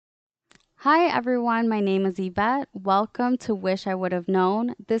Hi, everyone. My name is Yvette. Welcome to Wish I Would Have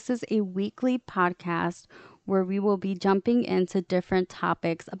Known. This is a weekly podcast where we will be jumping into different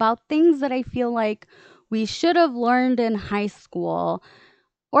topics about things that I feel like we should have learned in high school,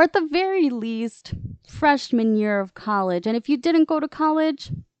 or at the very least, freshman year of college. And if you didn't go to college,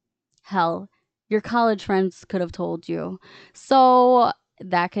 hell, your college friends could have told you. So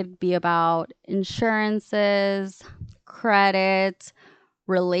that could be about insurances, credit,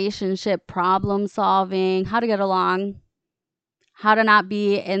 relationship problem solving, how to get along, how to not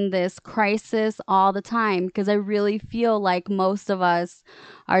be in this crisis all the time. Because I really feel like most of us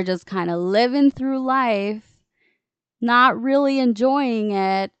are just kind of living through life, not really enjoying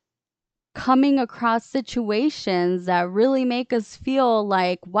it, coming across situations that really make us feel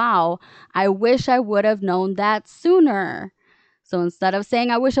like, wow, I wish I would have known that sooner. So instead of saying,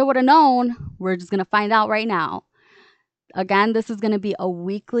 I wish I would have known, we're just going to find out right now. Again, this is going to be a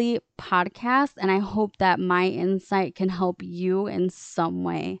weekly podcast, and I hope that my insight can help you in some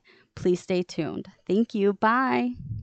way. Please stay tuned. Thank you. Bye.